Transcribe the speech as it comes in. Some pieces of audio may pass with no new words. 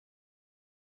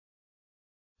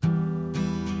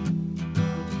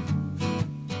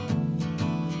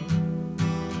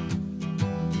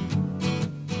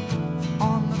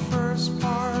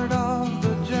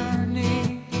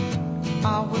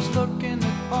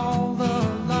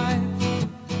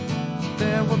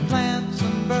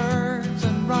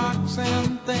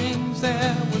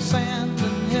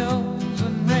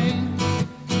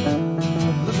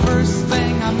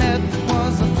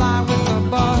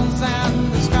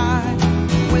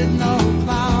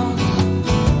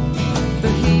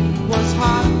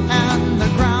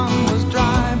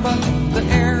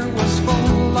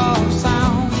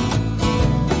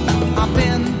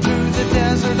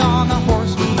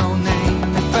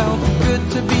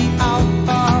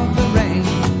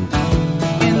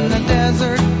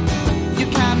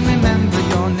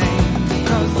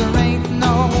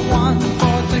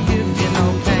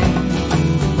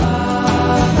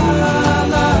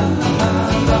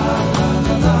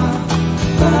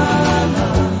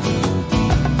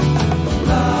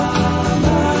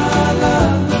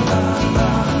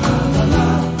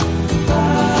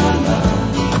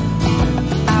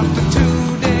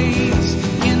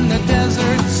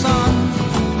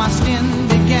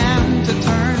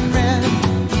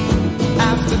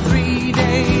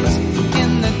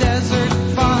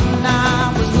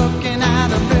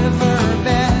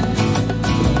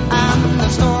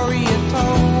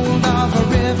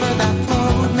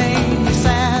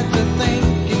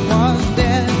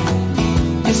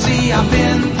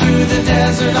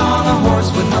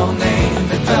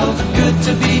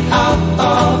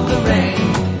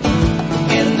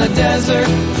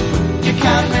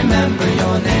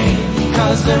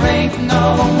'cause there ain't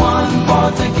no one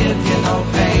for to give you no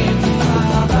pain.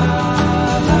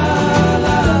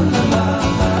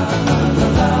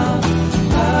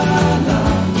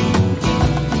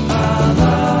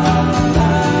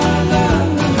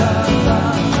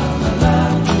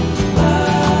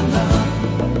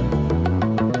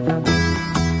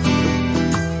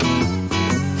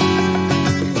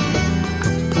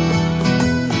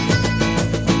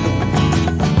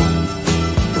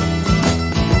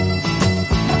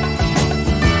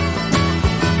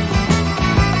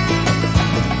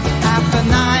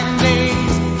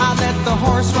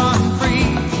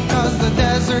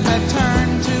 Had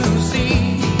turned to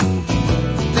sea.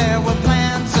 There were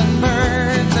plants and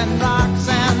birds and rocks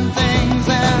and things.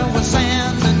 There was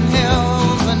sand and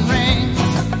hills and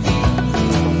rings.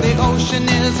 The ocean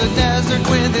is a desert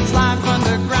with its life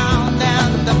underground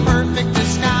and the perfect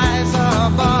disguise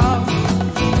above.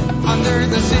 Under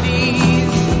the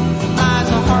cities lies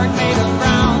a heart made of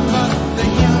brown, but the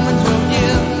humans will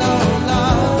give no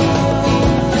love.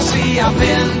 You see, I've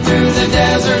been through the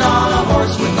desert on a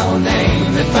horse with no name.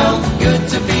 It felt good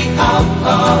to be out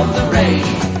of the rain.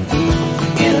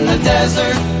 In the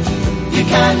desert, you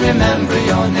can't remember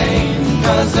your name,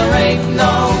 'cause there ain't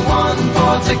no one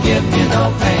for to give you no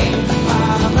pain. La,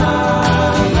 la,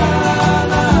 la.